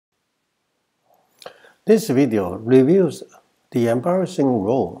This video reviews the embarrassing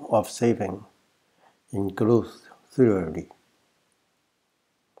role of saving in growth theory.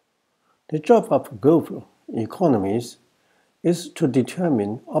 The job of growth economists is to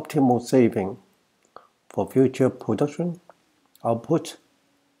determine optimal saving for future production, output,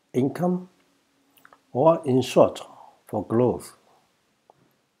 income, or in short, for growth.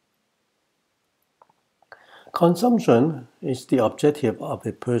 Consumption is the objective of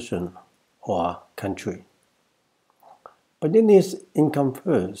a person or country, but it needs income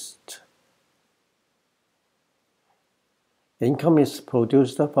first. Income is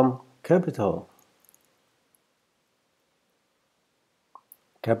produced from capital.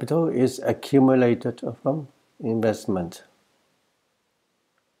 Capital is accumulated from investment.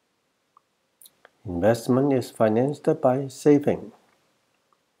 Investment is financed by saving.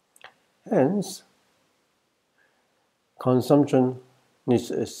 Hence, consumption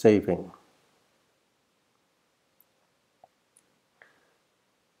needs saving.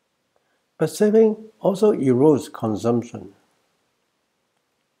 But saving also erodes consumption.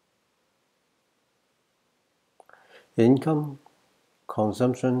 Income,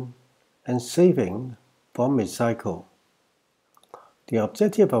 consumption, and saving form a cycle. The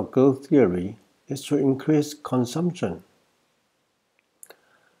objective of growth theory is to increase consumption.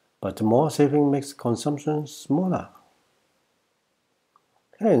 But more saving makes consumption smaller.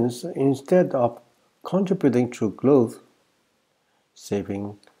 Hence, instead of contributing to growth,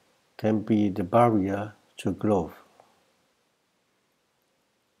 saving can be the barrier to growth.